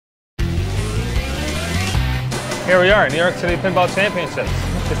Here we are, New York City Pinball Championships,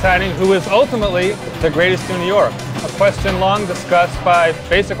 deciding who is ultimately the greatest in New York. A question long discussed by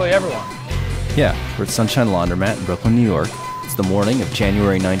basically everyone. Yeah, we're at Sunshine Laundromat in Brooklyn, New York. It's the morning of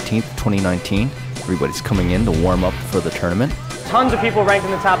January 19th, 2019. Everybody's coming in to warm up for the tournament. Tons of people ranked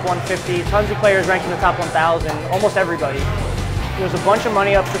in the top 150, tons of players ranked in the top 1,000, almost everybody. There's a bunch of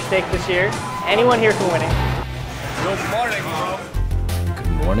money up for stake this year. Anyone here can win it. Good morning, bro.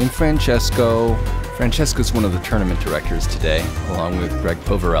 Good morning, Francesco. Francesco's one of the tournament directors today, along with Greg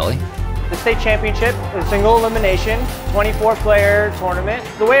Poverelli. The state championship is a single elimination, 24-player tournament.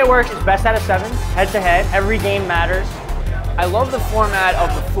 The way it works is best out of 7, head-to-head. Every game matters. I love the format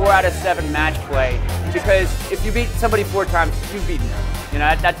of the 4 out of 7 match play because if you beat somebody 4 times, you've beaten them. You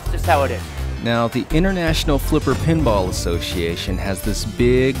know, that's just how it is. Now, the International Flipper Pinball Association has this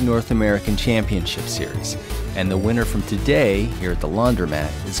big North American Championship series, and the winner from today here at the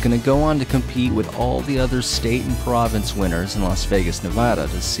Laundromat is going to go on to compete with all the other state and province winners in Las Vegas, Nevada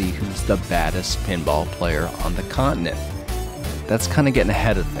to see who's the baddest pinball player on the continent. That's kind of getting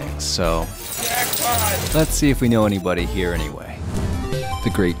ahead of things, so let's see if we know anybody here anyway. The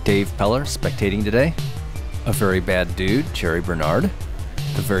great Dave Peller spectating today, a very bad dude, Jerry Bernard,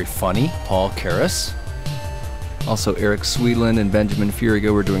 the very funny Paul Karras. Also, Eric Sweetland and Benjamin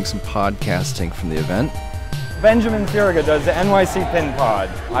Furiga were doing some podcasting from the event. Benjamin Furiga does the NYC Pin Pod.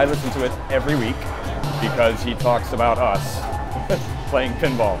 I listen to it every week because he talks about us playing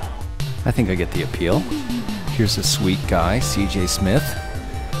pinball. I think I get the appeal. Here's a sweet guy, CJ Smith.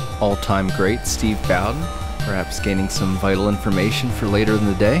 All-time great Steve Bowden, perhaps gaining some vital information for later in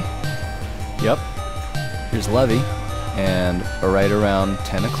the day. Yep. Here's Levy. And right around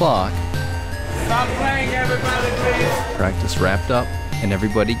 10 o'clock, Stop playing, everybody, please. Practice wrapped up, and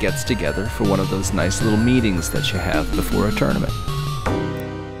everybody gets together for one of those nice little meetings that you have before a tournament.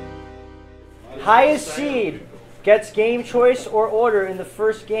 Highest seed gets game choice or order in the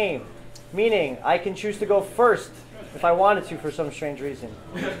first game, meaning I can choose to go first if I wanted to for some strange reason.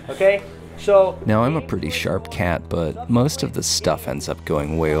 Okay? So now, I'm a pretty sharp cat, but most of the stuff ends up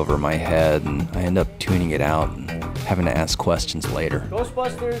going way over my head, and I end up tuning it out and having to ask questions later.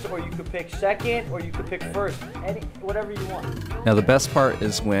 Ghostbusters, or you could pick second, or you could pick first. Whatever you want. Now, the best part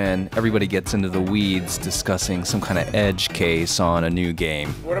is when everybody gets into the weeds discussing some kind of edge case on a new game.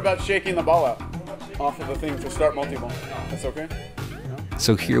 What about shaking the ball out off of the thing to start multi-ball? That's okay?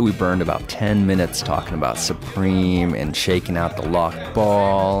 So here we burned about 10 minutes talking about Supreme and shaking out the locked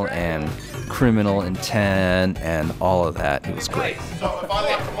ball and criminal intent and all of that. It was great. So if I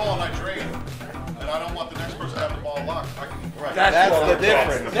lock the ball and I trade, and I don't want the next person to have the ball locked, I can. Right. That's the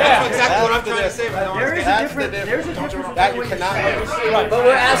difference. That's exactly what I'm trying to say. There is a difference. That you cannot have. But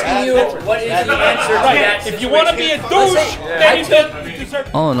we're asking you, what is the answer to that? If you want to be a douche, then you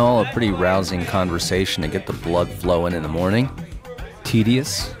deserve. All in all, a pretty rousing conversation to get the blood flowing in the morning.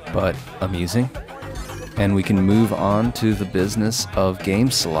 Tedious, but amusing. And we can move on to the business of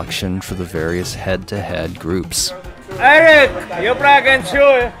game selection for the various head-to-head groups. Eric, you're bragging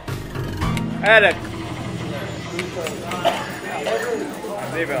too. Eric.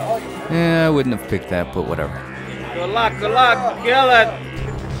 Yeah, I wouldn't have picked that, but whatever. Good luck, kill it.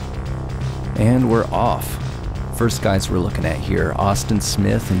 And we're off. First guys we're looking at here, Austin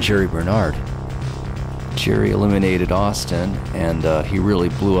Smith and Jerry Bernard. Jerry eliminated Austin, and he really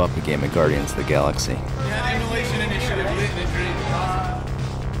blew up a game of Guardians of the Galaxy.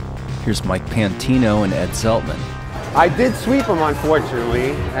 Here's Mike Pantino and Ed Zeltman. I did sweep him,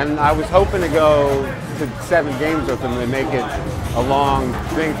 unfortunately, and I was hoping to go to 7 games with him to make it a long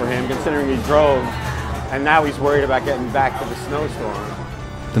thing for him, considering he drove, and now he's worried about getting back to the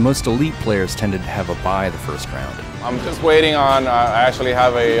snowstorm. The most elite players tended to have a bye the first round. I'm just waiting on, I actually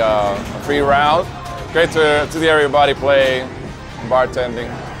have a free round. Great to see everybody play, bartending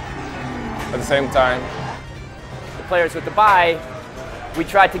at the same time. The players with the bye, we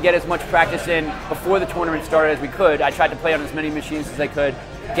tried to get as much practice in before the tournament started as we could. I tried to play on as many machines as I could,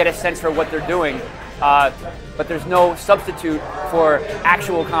 get a sense for what they're doing. But there's no substitute for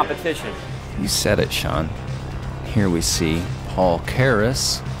actual competition. You said it, Sean. Here we see Paul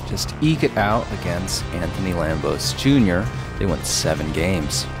Karras just eke it out against Anthony Lambos Jr. They went 7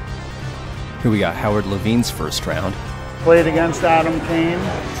 games. Here we got Howard Levine's first round. Played against Adam Kane.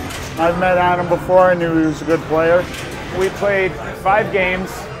 I've met Adam before. I knew he was a good player. We played 5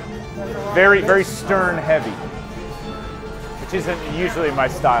 games, very, very stern heavy, which isn't usually my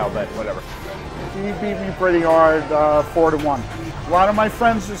style, but whatever. He beat me pretty hard, 4-1. A lot of my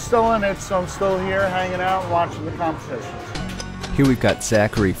friends are still in it, so I'm still here hanging out and watching the competition. Here we've got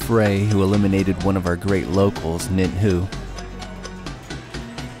Zachary Frey, who eliminated one of our great locals, Nint Hu.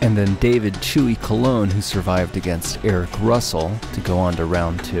 And then David Chewy Cologne, who survived against Eric Russell to go on to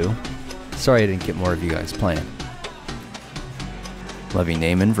round 2. Sorry I didn't get more of you guys playing. Levy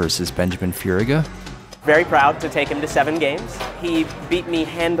Naiman versus Benjamin Furiga. Very proud to take him to 7 games. He beat me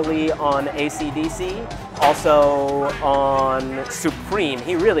handily on AC/DC, also on Supreme.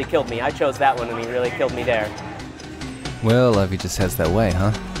 He really killed me. I chose that one and he really killed me there. Well, Levy just has that way,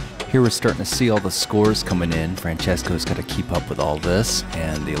 huh? Here we're starting to see all the scores coming in. Francesco's got to keep up with all this,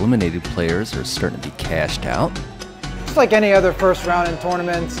 and the eliminated players are starting to be cashed out. Just like any other first round in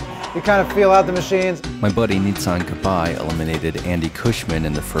tournaments, you kind of feel out the machines. My buddy Nitsan Kabai eliminated Andy Cushman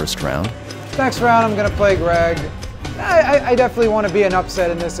in the first round. Next round, I'm going to play Greg. I definitely want to be an upset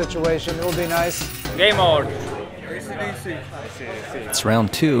in this situation. It will be nice. Game over. It's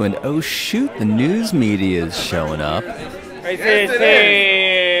round 2, and oh shoot, the news media is showing up.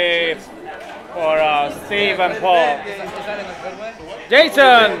 For Steve and Paul.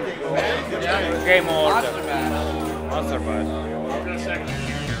 Jason! Game over.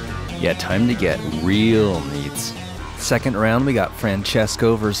 Yeah, time to get real neats. Second round, we got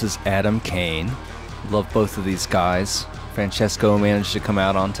Francesco versus Adam Kane. Love both of these guys. Francesco managed to come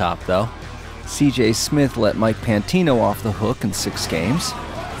out on top, though. CJ Smith let Mike Pantino off the hook in 6 games.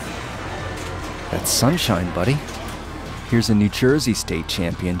 That's sunshine, buddy. Here's a New Jersey state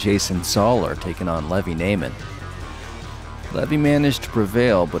champion, Jason Zoller, taking on Levy Naiman. Levy managed to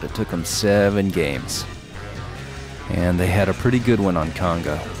prevail, but it took him 7 games. And they had a pretty good one on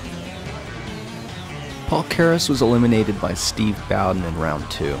Conga. Paul Karras was eliminated by Steve Bowden in round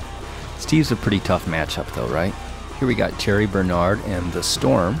 2. Steve's a pretty tough matchup though, right? Here we got Jerry Bernard and The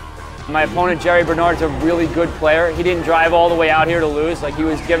Storm. My opponent, Jerry Bernard's a really good player. He didn't drive all the way out here to lose. Like, he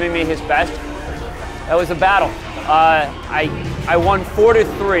was giving me his best. That was a battle. I won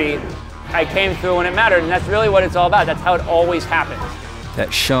 4-3. I came through when it mattered, and that's really what it's all about. That's how it always happens.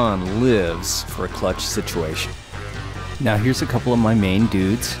 That Sean lives for a clutch situation. Now here's a couple of my main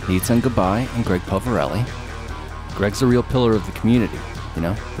dudes, Nitsan Gabai and Greg Poverelli. Greg's a real pillar of the community, you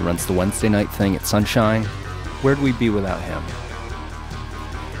know? He runs the Wednesday night thing at Sunshine. Where'd we be without him?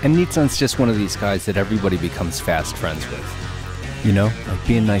 And Nitsan's just one of these guys that everybody becomes fast friends with. You know, like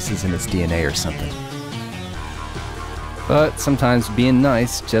being nice is in his DNA or something. But sometimes being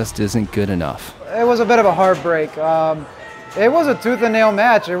nice just isn't good enough. It was a bit of a heartbreak. It was a tooth and nail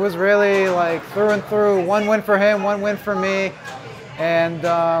match. It was really like through and through. 1 win for him, 1 win for me. And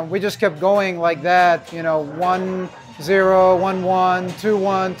we just kept going like that, you know, 1-0, 1-1,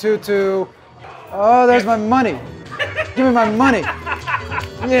 2-1, 2-2. Oh, there's my money. Give me my money.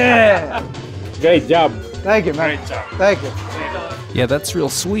 Yeah. Great job. Thank you, man. Great job. Thank you. Yeah, that's real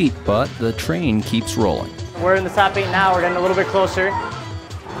sweet, but the train keeps rolling. We're in the top 8 now. We're getting a little bit closer.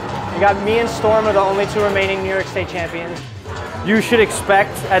 We got me and Storm are the only 2 remaining New York State champions. You should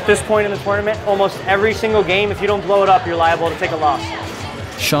expect, at this point in the tournament, almost every single game, if you don't blow it up, you're liable to take a loss.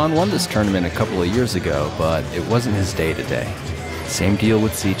 Sean won this tournament a couple of years ago, but it wasn't his day today. Same deal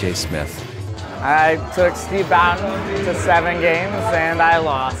with CJ Smith. I took Steve Bowden to 7 games, and I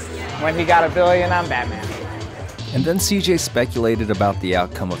lost. When he got $1 billion, I'm Batman. And then CJ speculated about the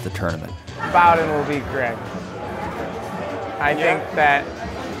outcome of the tournament. Bowden will beat Greg. I think that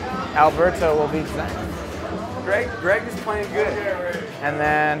Alberto will beat Zach. Greg is playing good. And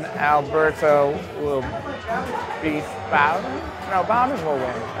then Alberto will beat Bowden. No, Bowden will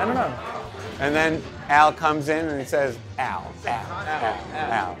win. I don't know. And then Al comes in and he says, Al.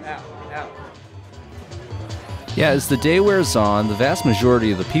 Yeah, as the day wears on, the vast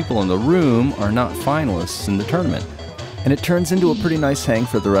majority of the people in the room are not finalists in the tournament. And it turns into a pretty nice hang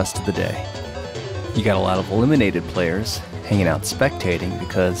for the rest of the day. You got a lot of eliminated players hanging out spectating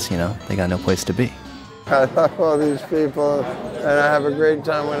because, you know, they got no place to be. I love all these people, and I have a great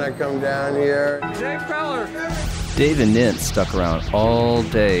time when I come down here. Dave and Nint stuck around all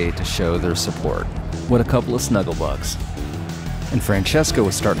day to show their support. What a couple of snugglebugs. And Francesco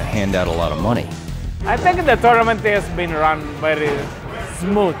was starting to hand out a lot of money. I think the tournament has been run very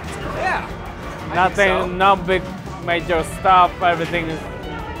smooth. Yeah. Nothing, no big major stuff. Everything is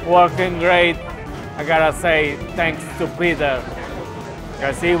working great. I gotta say thanks to Peter,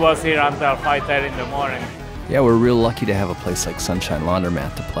 because he was here until 5:30 in the morning. Yeah, we're real lucky to have a place like Sunshine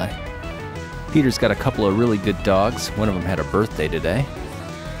Laundromat to play. Peter's got a couple of really good dogs. One of them had a birthday today.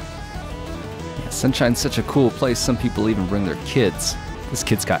 Yeah, Sunshine's such a cool place, some people even bring their kids. This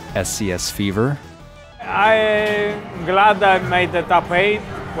kid's got SCS fever. I'm glad I made the top 8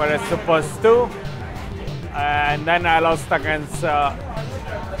 where it's supposed to. And then I lost against the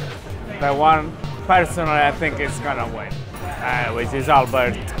one personally I think is gonna win, which is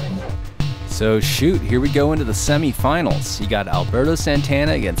Albert. So shoot, here we go into the semifinals. You got Alberto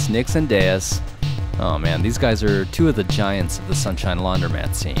Santana against Nick Zendejas. Oh man, these guys are two of the giants of the Sunshine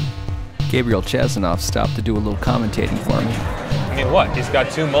Laundromat scene. Gabriel Chazanoff stopped to do a little commentating for me. I mean, what? He's got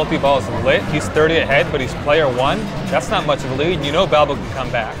 2 multi-balls lit. He's 30 ahead, but he's player 1. That's not much of a lead. You know Balbo can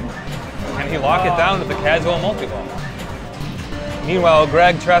come back. Can he lock it down with the casual multi-ball? Meanwhile,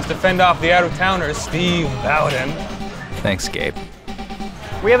 Greg tries to fend off the out-of-towners, Steve Bowden. Thanks, Gabe.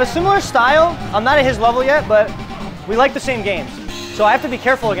 We have a similar style. I'm not at his level yet, but we like the same games. So I have to be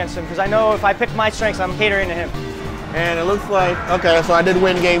careful against him because I know if I pick my strengths, I'm catering to him. And it looks like, okay, so I did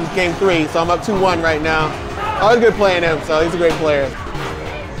win game 3, so I'm up 2-1 right now. I was good playing him, so he's a great player.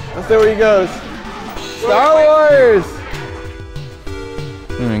 Let's see where he goes. Star Wars!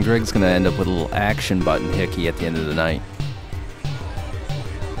 And Greg's gonna end up with a little action button hickey at the end of the night.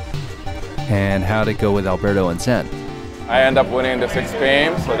 And how'd it go with Alberto and Zen? I end up winning the 6th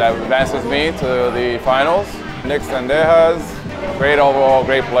game, so that advances me to the finals. Nick Zendejas, great overall,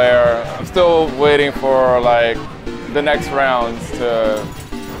 great player. I'm still waiting for like the next rounds to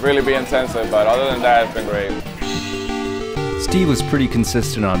really be intensive, but other than that, it's been great. Steve was pretty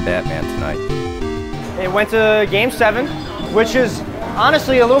consistent on Batman tonight. It went to game 7, which is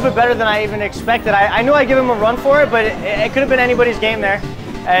honestly a little bit better than I even expected. I knew I'd give him a run for it, but it could have been anybody's game there.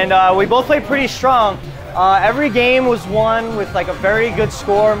 And we both played pretty strong. Every game was won with like a very good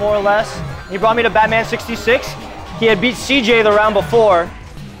score, more or less. He brought me to Batman 66. He had beat CJ the round before.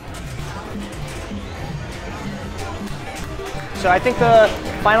 So I think the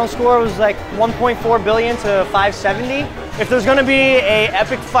final score was like 1.4 billion to 570. If there's gonna be a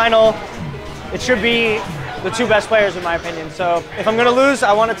epic final, it should be the 2 best players in my opinion. So if I'm gonna lose,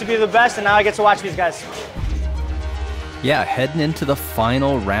 I want it to be the best, and now I get to watch these guys. Yeah, heading into the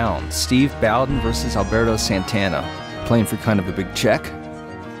final round. Steve Bowden versus Alberto Santana. Playing for kind of a big check.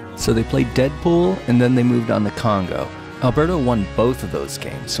 So they played Deadpool, and then they moved on to Congo. Alberto won both of those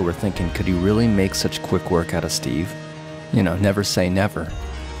games, so we're thinking, could he really make such quick work out of Steve? You know, never say never,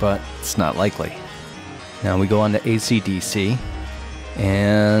 but it's not likely. Now we go on to AC/DC,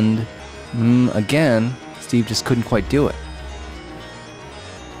 and again, Steve just couldn't quite do it.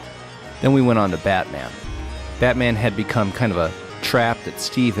 Then we went on to Batman. Batman had become kind of a trap that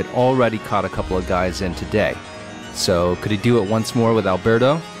Steve had already caught a couple of guys in today. So could he do it once more with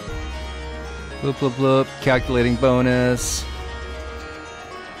Alberto? Bloop, bloop, bloop, calculating bonus.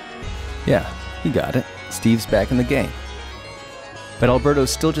 Yeah, he got it. Steve's back in the game. But Alberto's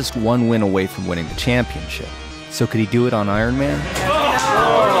still just 1 win away from winning the championship. So could he do it on Iron Man?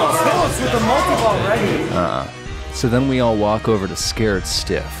 With the multi-ball ready. So then we all walk over to Scared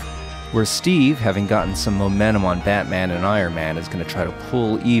Stiff, where Steve, having gotten some momentum on Batman and Iron Man, is going to try to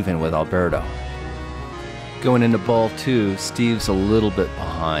pull even with Alberto. Going into ball 2, Steve's a little bit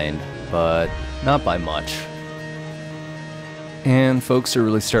behind, but not by much. And folks are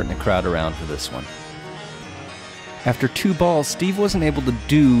really starting to crowd around for this one. After 2 balls, Steve wasn't able to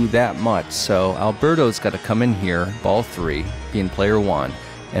do that much, so Alberto's got to come in here, ball 3, being player 1,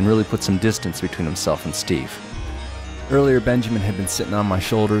 and really put some distance between himself and Steve. Earlier, Benjamin had been sitting on my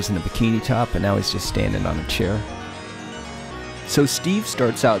shoulders in a bikini top, and now he's just standing on a chair. So Steve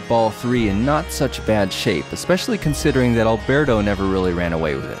starts out ball 3 in not such bad shape, especially considering that Alberto never really ran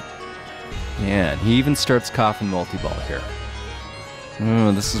away with it. Yeah, and he even starts coughing multi-ball here.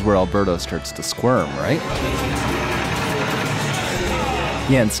 This is where Alberto starts to squirm, right?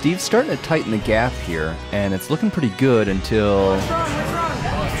 Yeah, and Steve's starting to tighten the gap here, and it's looking pretty good until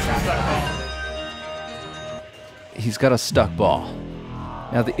he's got a stuck ball.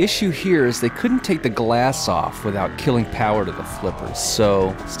 Now the issue here is they couldn't take the glass off without killing power to the flippers,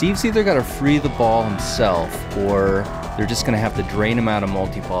 so Steve's either got to free the ball himself, or they're just going to have to drain him out of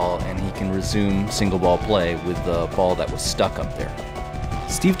multi-ball and he can resume single ball play with the ball that was stuck up there.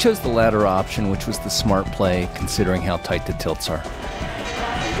 Steve chose the latter option, which was the smart play considering how tight the tilts are.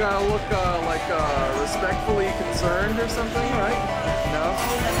 You gotta look respectfully concerned or something, right? No?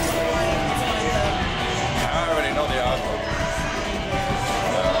 I already know the outcome.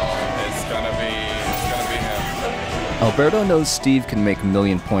 It's gonna be him. Alberto knows Steve can make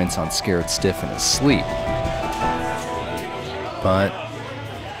 1,000,000 points on Scared Stiff in his sleep. But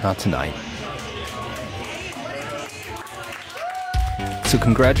not tonight. So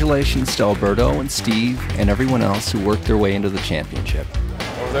congratulations to Alberto and Steve and everyone else who worked their way into the championship.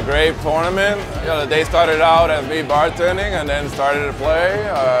 It was a great tournament. The day started out as me bartending and then started to play.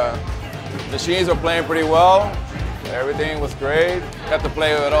 Machines were playing pretty well. Everything was great. Got to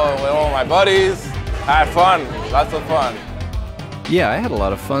play with all my buddies. I had fun, lots of fun. Yeah, I had a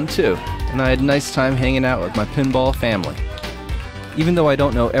lot of fun too. And I had a nice time hanging out with my pinball family. Even though I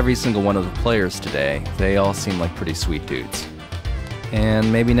don't know every single one of the players today, they all seem like pretty sweet dudes.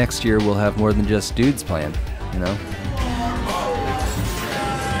 And maybe next year we'll have more than just dudes playing, you know?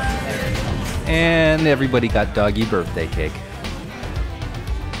 And everybody got doggy birthday cake.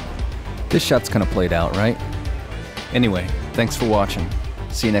 This shot's kind of played out, right? Anyway, thanks for watching.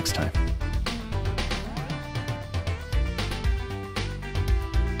 See you next time.